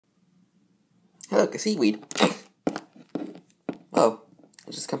Look, a seaweed. Oh,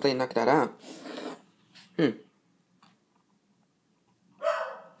 I just completely knocked that out.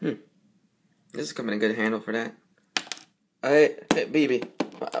 This is coming a good handle for that. Hey, BB.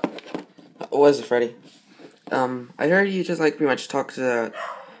 What is it, Freddy? I heard you just like pretty much talk to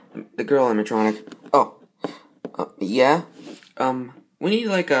the girl animatronic. Oh, yeah. We need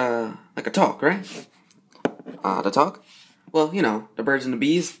like a talk, right? The talk? Well, you know, the birds and the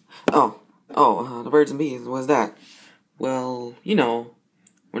bees. The birds and bees. What's that? Well, you know,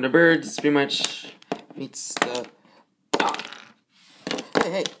 when the birds pretty much meets the.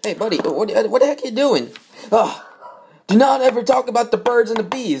 Hey, buddy, what the heck are you doing? Do not ever talk about the birds and the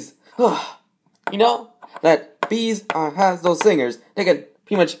bees. You know that bees has those stingers. They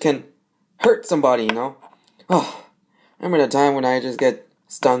pretty much can hurt somebody. You know. Remember the time when I just get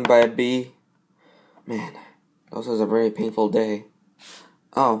stung by a bee? Man, that was a very painful day.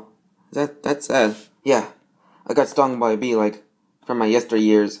 Oh, that's sad. Yeah, I got stung by a bee like from my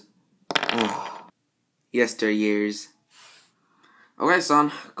yesteryears. Yesteryears. Okay,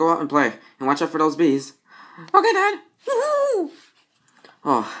 son, go out and play, and watch out for those bees. Okay, Dad. Woo-hoo!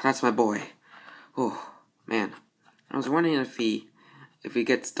 Oh, that's my boy. Oh, man. I was wondering if he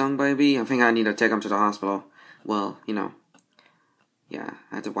gets stung by a bee, I think I need to take him to the hospital. Well, you know. Yeah,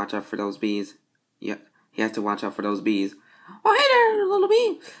 I have to watch out for those bees. Yeah, he has to watch out for those bees. Oh, hey there, little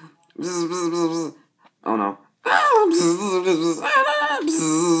bee. Bzz, bzz, bzz, bzz. Oh, no.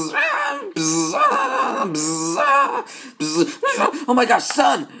 Oh my gosh,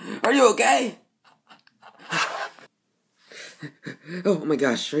 son! Are you okay? Oh my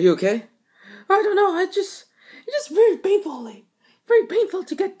gosh, are you okay? I don't know, it's just very painful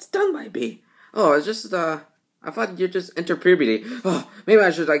to get stung by a bee. Oh, it's just, I thought you're just enter puberty. Oh, maybe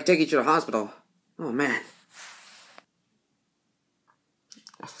I should, take you to the hospital. Oh, man.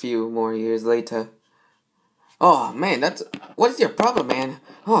 A few more years later. Oh, man, what is your problem, man?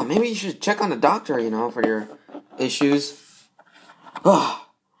 Oh, maybe you should check on the doctor, you know, for your issues. Oh,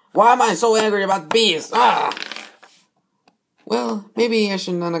 why am I so angry about bees? Well, maybe I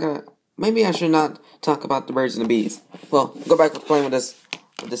should not talk about the birds and the bees. Well, go back to playing with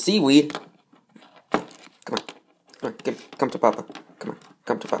the seaweed. Come on, come to Papa.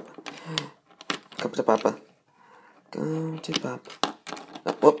 Come to Papa. Come to Papa. Come to Papa.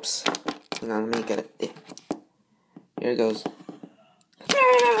 Oh, whoops. Hang on, let me get it. Yeah. Here it goes.